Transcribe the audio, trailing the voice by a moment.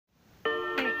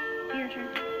turn.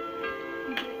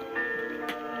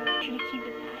 Should I keep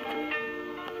it back?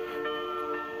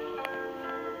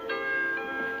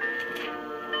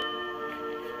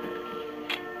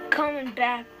 Coming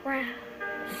back round,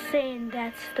 saying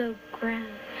that's the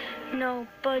ground.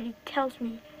 Nobody tells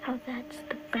me how that's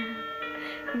the ground.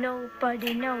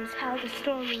 Nobody knows how the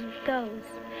story goes,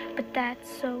 but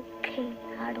that's okay.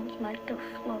 I don't like the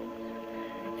flow.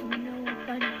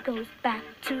 Nobody goes back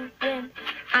to when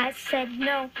I said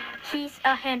no. He's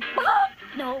a hand.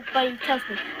 Nobody tells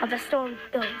me how the story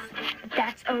goes, but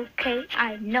that's okay.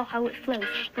 I know how it flows.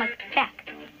 Like back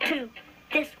to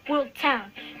this world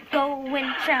town,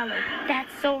 going shallow,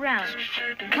 that's so round.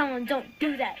 Come on, don't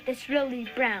do that, it's really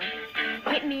brown.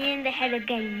 Hit me in the head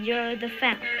again, you're the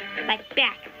found. Like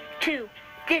back to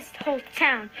this whole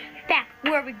town, back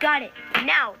where we got it,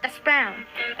 now that's brown.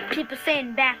 People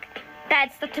saying back,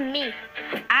 that's up to me.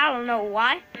 I don't know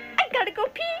why, I gotta go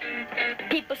pee.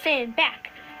 People saying back,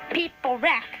 people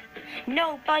rack.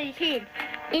 Nobody hid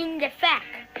in the fact.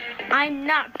 I'm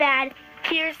not bad,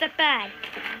 here's the bad.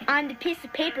 On the piece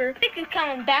of paper, thinking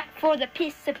coming back for the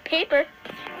piece of paper.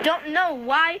 Don't know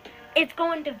why it's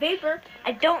going to vapor.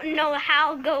 I don't know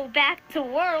how to go back to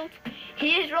world.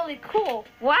 He is really cool.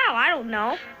 Wow, I don't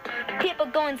know. People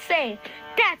go and say,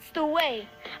 that's the way.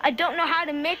 I don't know how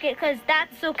to make it cause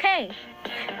that's okay.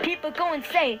 People go and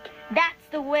say, that's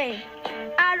the way.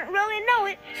 I don't really know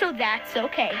it, so that's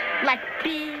okay. Like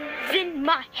bees in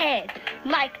my head,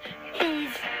 like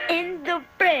bees in the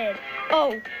bread.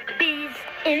 Oh, bees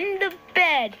in the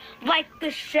bed, like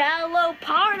the shallow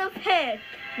part of head.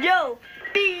 Yo,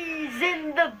 bees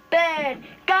in the bed,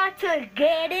 got to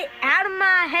get it out of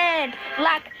my head.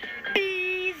 Like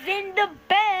bees in the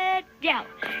bed, yo,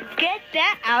 get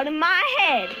that out of my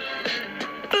head.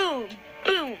 Boom,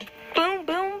 boom, boom,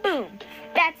 boom, boom.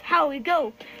 That's how we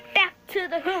go back to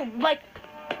the room, like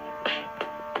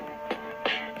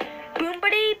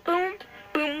boom-ba-dee, boom,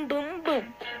 boom, boom,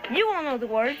 boom. You all know the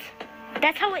words.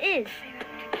 That's how it is.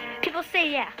 People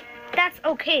say, yeah, that's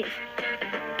okay.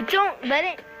 But don't let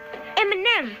it.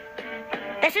 Eminem.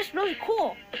 That's just really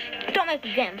cool. Don't make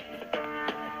it again.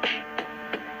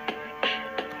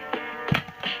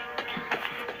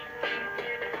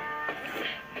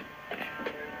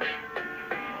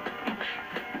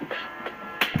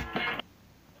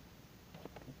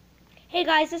 Hey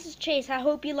guys, this is Chase. I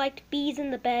hope you liked Bees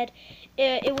in the Bed.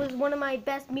 It was one of my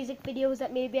best music videos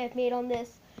that maybe I've made on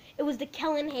this. It was the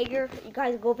Kellen Hager. You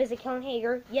guys go visit Kellen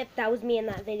Hager. Yep, that was me in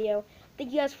that video.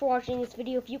 Thank you guys for watching this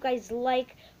video. If you guys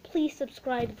like, please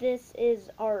subscribe. This is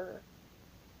our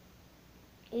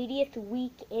 80th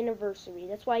week anniversary.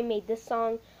 That's why I made this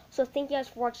song. So thank you guys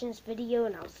for watching this video,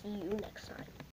 and I'll see you next time.